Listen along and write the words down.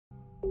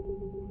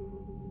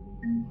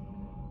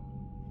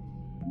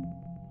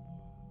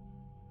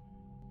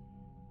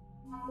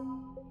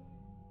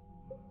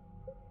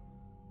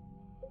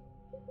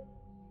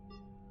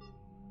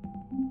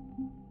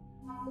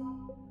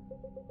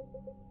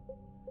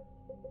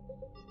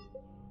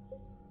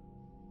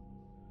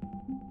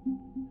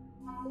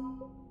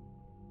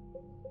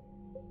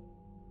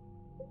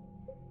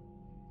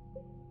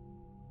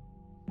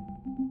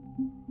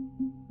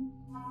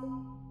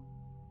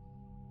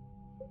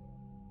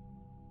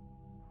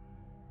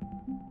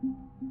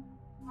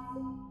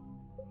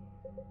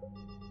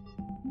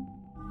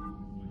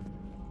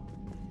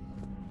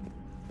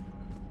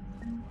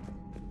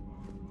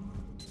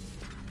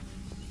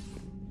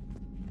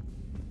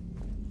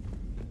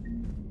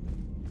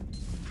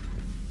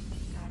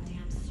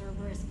Goddamn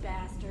Cerberus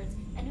bastards.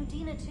 And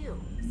Udina too.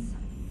 Son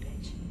of a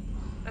bitch.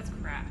 That's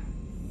crap.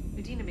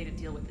 Udina made a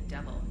deal with the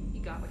devil. He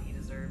got what he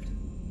deserved.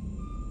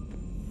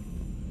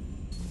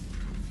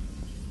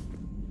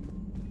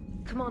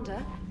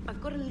 Commander,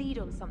 I've got a lead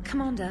on something.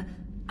 Commander,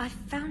 I've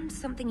found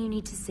something you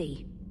need to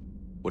see.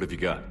 What have you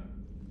got?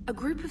 A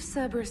group of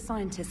Cerberus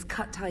scientists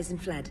cut ties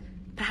and fled.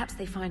 Perhaps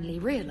they finally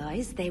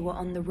realized they were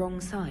on the wrong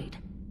side.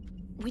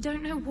 We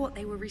don't know what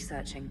they were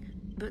researching,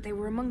 but they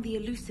were among the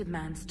Elusive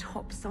Man's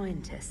top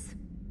scientists.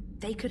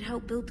 They could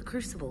help build the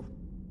Crucible.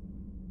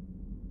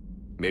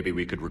 Maybe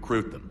we could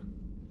recruit them.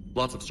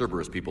 Lots of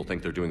Cerberus people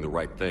think they're doing the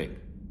right thing.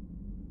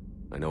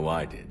 I know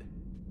I did.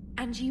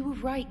 And you were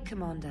right,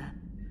 Commander.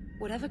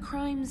 Whatever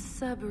crimes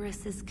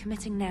Cerberus is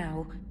committing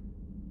now...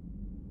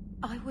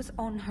 I was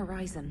on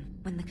Horizon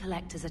when the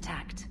Collectors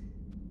attacked.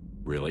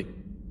 Really?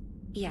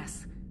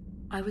 Yes.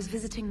 I was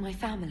visiting my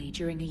family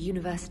during a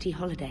university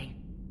holiday.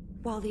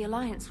 While the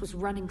Alliance was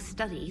running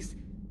studies,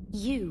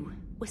 you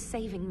were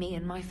saving me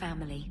and my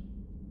family.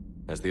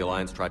 Has the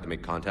Alliance tried to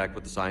make contact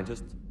with the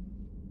scientists?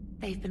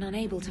 They've been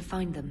unable to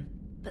find them,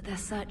 but they're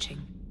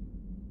searching.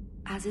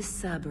 As is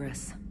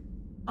Cerberus.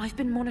 I've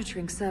been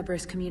monitoring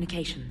Cerberus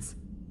communications.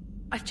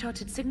 I've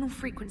charted signal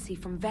frequency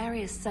from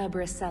various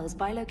Cerberus cells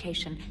by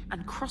location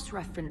and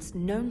cross-referenced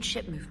known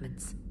ship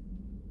movements.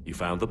 You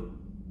found them?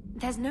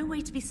 There's no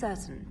way to be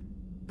certain,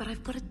 but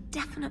I've got a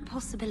definite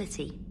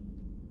possibility.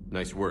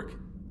 Nice work.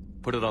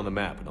 Put it on the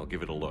map and I'll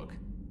give it a look.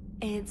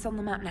 It's on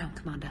the map now,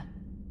 Commander.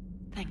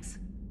 Thanks.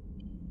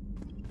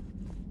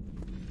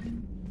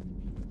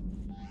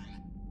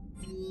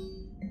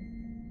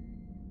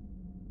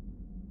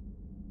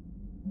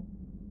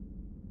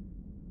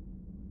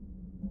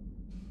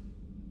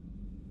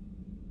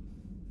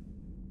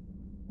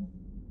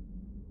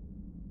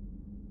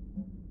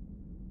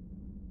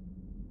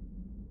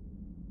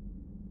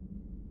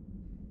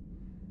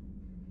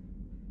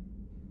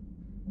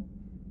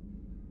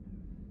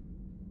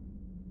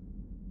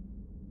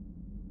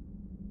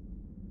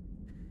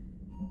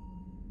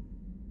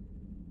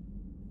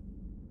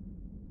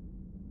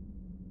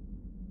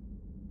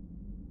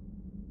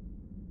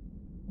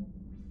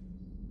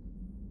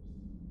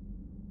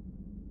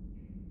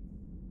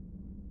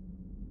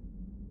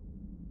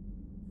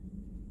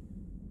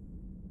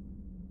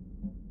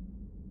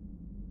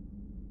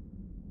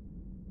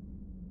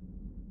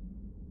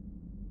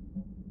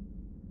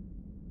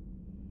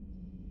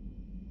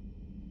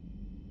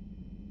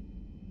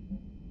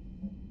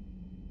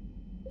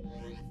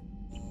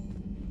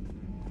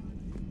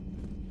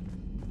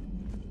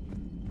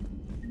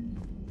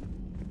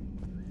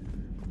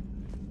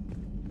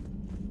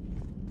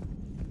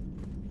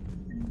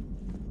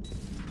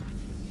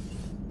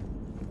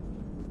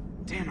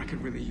 Damn, I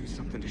could really use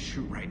something to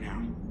shoot right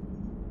now.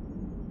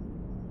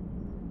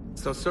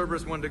 So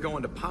Cerberus wanted to go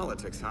into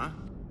politics, huh?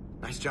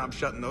 Nice job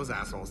shutting those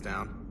assholes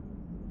down.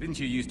 Didn't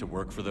you used to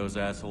work for those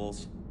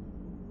assholes?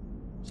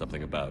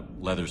 Something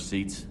about leather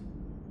seats?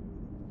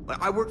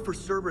 I worked for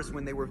Cerberus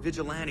when they were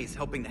vigilantes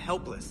helping the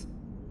helpless.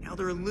 Now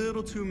they're a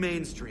little too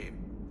mainstream.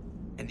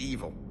 And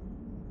evil.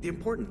 The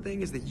important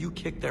thing is that you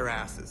kick their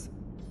asses.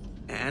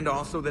 And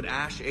also that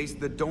Ash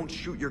aced the don't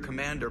shoot your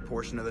commander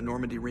portion of the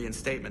Normandy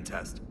reinstatement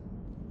test.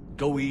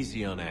 Go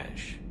easy on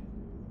Ash.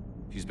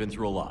 She's been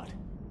through a lot.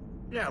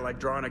 Yeah, like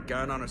drawing a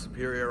gun on a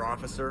superior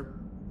officer,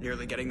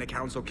 nearly getting the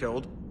council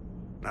killed.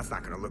 That's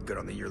not gonna look good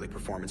on the yearly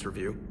performance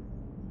review.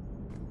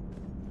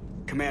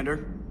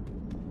 Commander?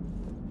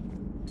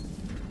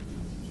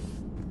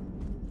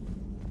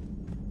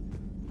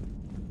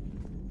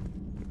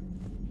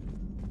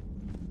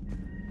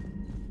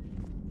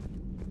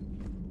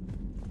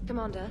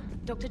 Commander,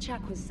 Dr.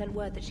 Chakwas sent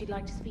word that she'd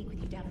like to speak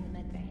with you down in the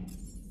medbay.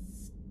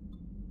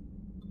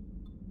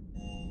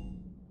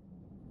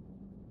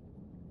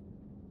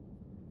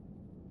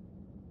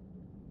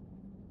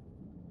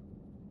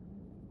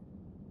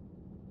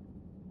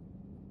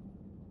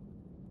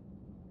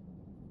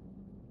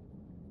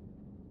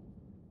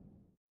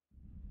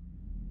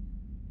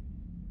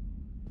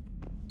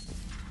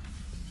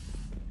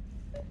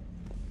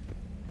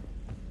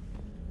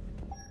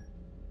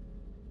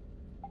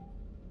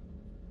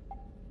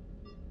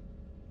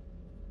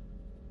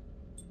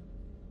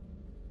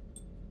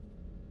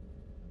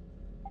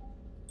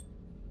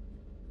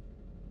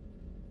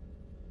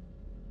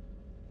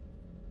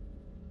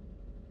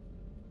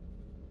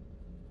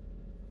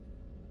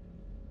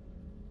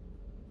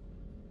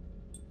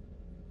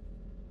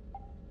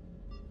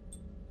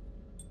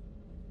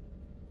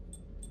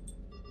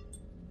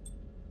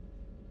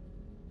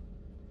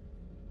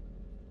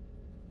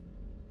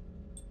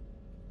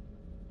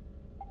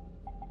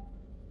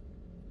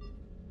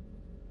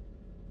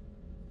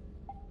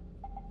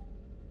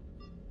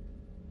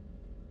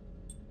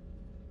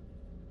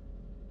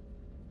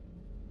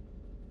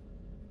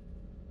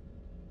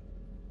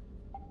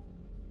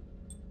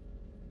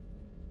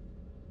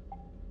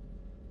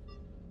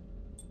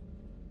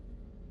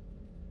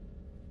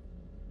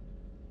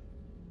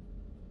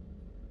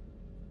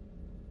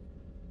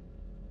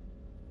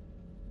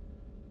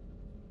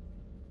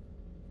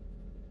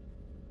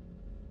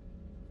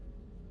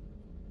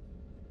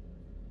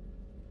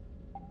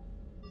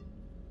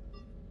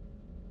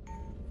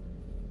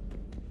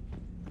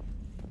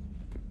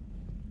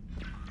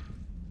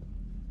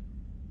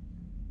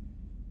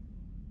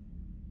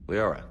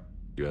 Liara,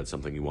 you had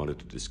something you wanted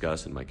to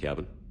discuss in my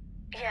cabin?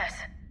 Yes,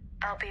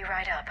 I'll be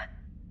right up.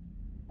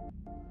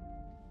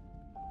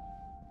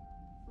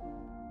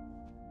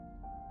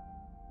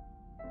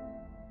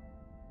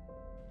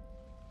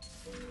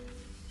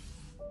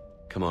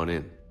 Come on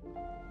in.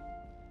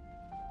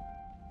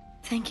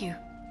 Thank you.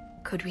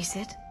 Could we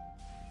sit?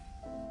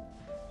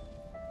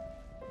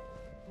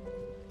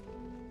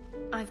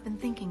 I've been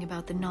thinking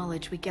about the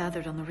knowledge we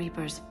gathered on the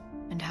Reapers,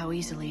 and how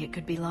easily it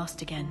could be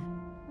lost again.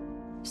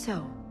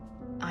 So,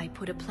 I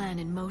put a plan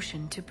in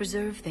motion to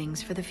preserve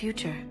things for the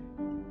future.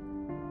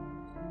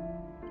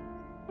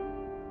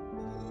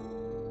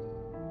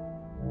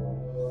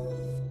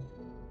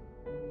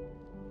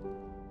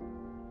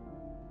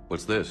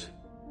 What's this?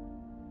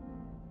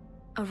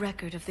 A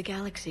record of the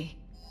galaxy.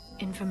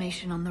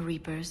 Information on the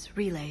Reapers,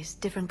 relays,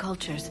 different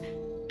cultures,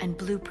 and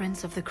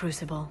blueprints of the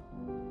Crucible.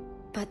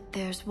 But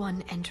there's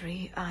one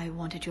entry I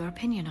wanted your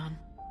opinion on.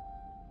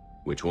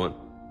 Which one?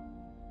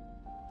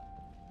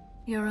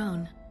 Your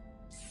own.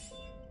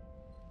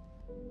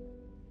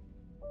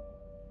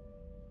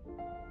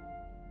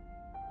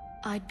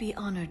 I'd be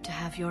honored to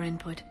have your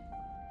input.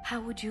 How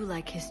would you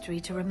like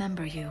history to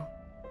remember you?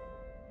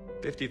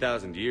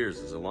 50,000 years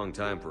is a long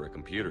time for a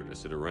computer to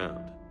sit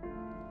around.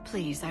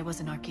 Please, I was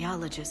an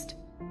archaeologist.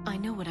 I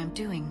know what I'm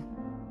doing.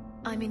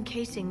 I'm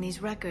encasing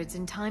these records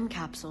in time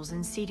capsules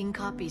and seeding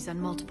copies on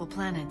multiple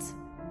planets.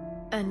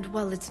 And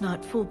while it's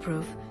not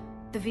foolproof,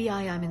 the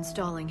VI I'm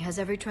installing has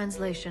every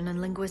translation and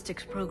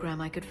linguistics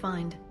program I could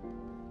find.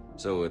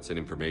 So it's an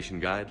information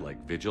guide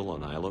like Vigil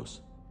on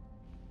Ilos?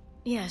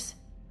 Yes.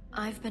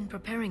 I've been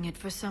preparing it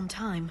for some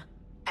time.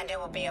 And it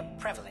will be a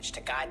privilege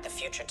to guide the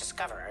future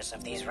discoverers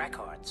of these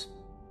records.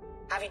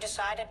 Have you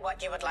decided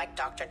what you would like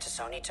Dr.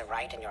 T'Soni to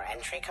write in your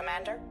entry,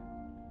 Commander?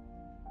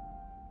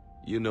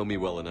 You know me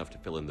well enough to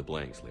fill in the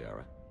blanks,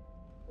 Liara.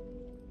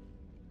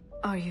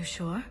 Are you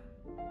sure?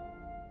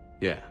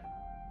 Yeah.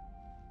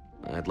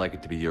 I'd like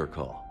it to be your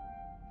call.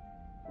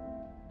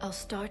 I'll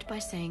start by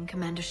saying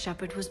Commander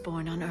Shepard was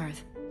born on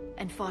Earth,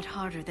 and fought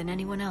harder than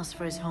anyone else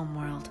for his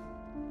homeworld.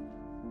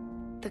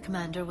 The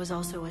Commander was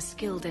also a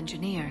skilled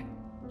engineer,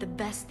 the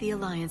best the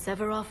Alliance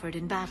ever offered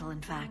in battle,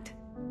 in fact.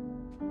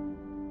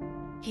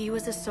 He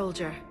was a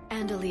soldier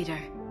and a leader,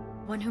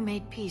 one who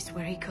made peace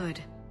where he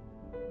could.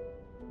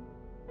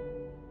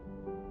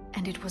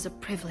 And it was a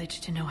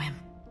privilege to know him.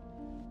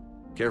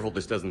 Careful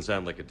this doesn't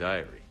sound like a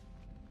diary.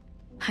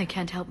 I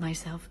can't help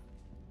myself.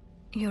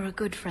 You're a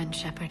good friend,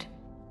 Shepard.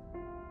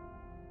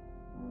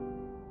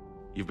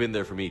 You've been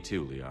there for me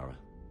too, Liara.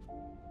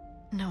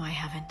 No, I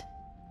haven't.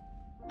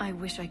 I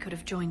wish I could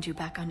have joined you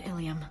back on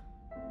Ilium.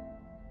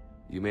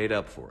 You made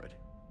up for it.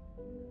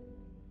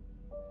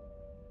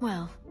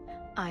 Well,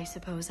 I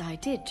suppose I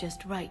did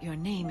just write your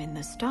name in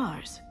the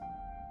stars.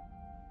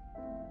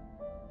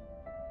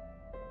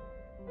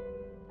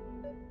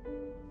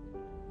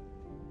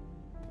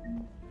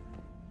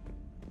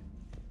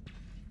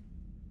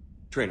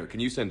 Trainer,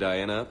 can you send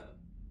Diana up?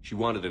 She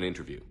wanted an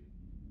interview.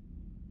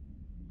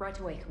 Right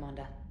away,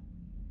 Commander.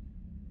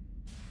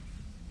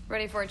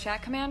 Ready for a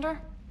chat,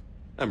 Commander?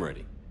 I'm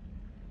ready.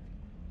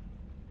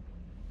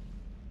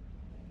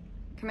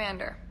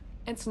 Commander,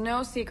 it's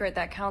no secret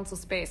that Council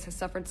Space has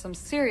suffered some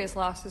serious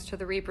losses to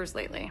the Reapers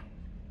lately.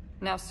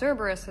 Now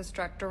Cerberus has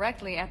struck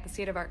directly at the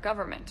seat of our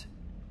government.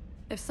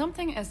 If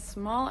something as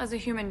small as a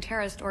human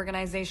terrorist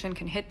organization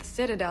can hit the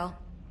Citadel,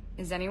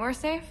 is anywhere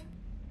safe?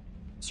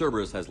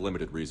 Cerberus has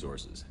limited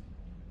resources.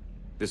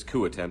 This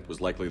coup attempt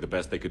was likely the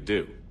best they could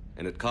do,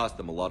 and it cost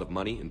them a lot of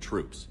money and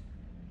troops.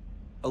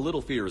 A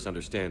little fear is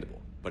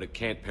understandable, but it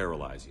can't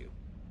paralyze you.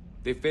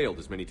 They've failed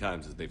as many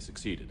times as they've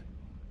succeeded.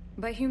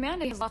 But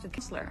humanity has lost its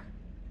chancellor.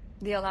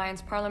 The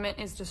Alliance Parliament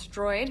is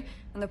destroyed,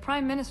 and the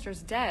Prime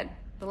Minister's dead.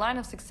 The line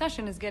of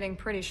succession is getting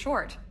pretty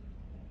short.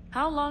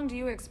 How long do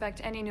you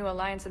expect any new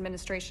Alliance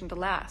administration to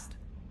last?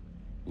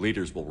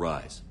 Leaders will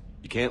rise.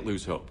 You can't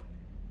lose hope.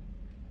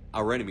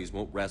 Our enemies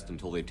won't rest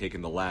until they've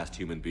taken the last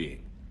human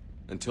being.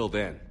 Until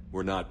then,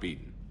 we're not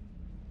beaten.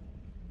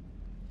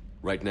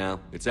 Right now,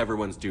 it's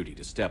everyone's duty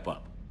to step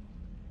up.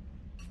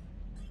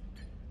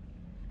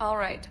 All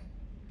right.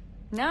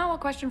 Now a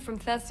question from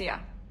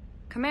Thessia.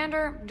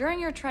 Commander, during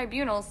your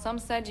tribunal, some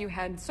said you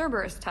had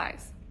Cerberus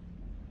ties.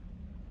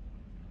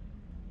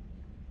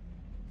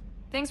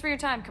 Thanks for your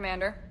time,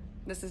 Commander.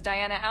 This is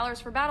Diana Allers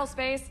for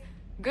Battlespace.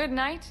 Good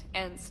night,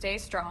 and stay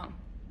strong.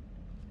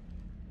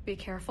 Be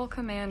careful,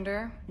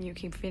 Commander. You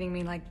keep feeding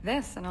me like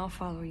this, and I'll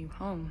follow you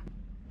home.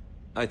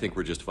 I think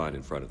we're just fine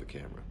in front of the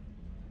camera.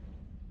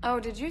 Oh,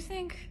 did you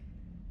think?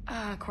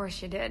 Of course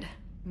you did.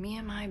 Me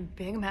and my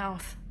big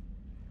mouth.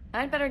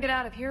 I'd better get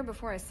out of here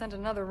before I send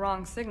another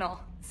wrong signal.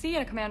 See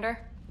ya, Commander.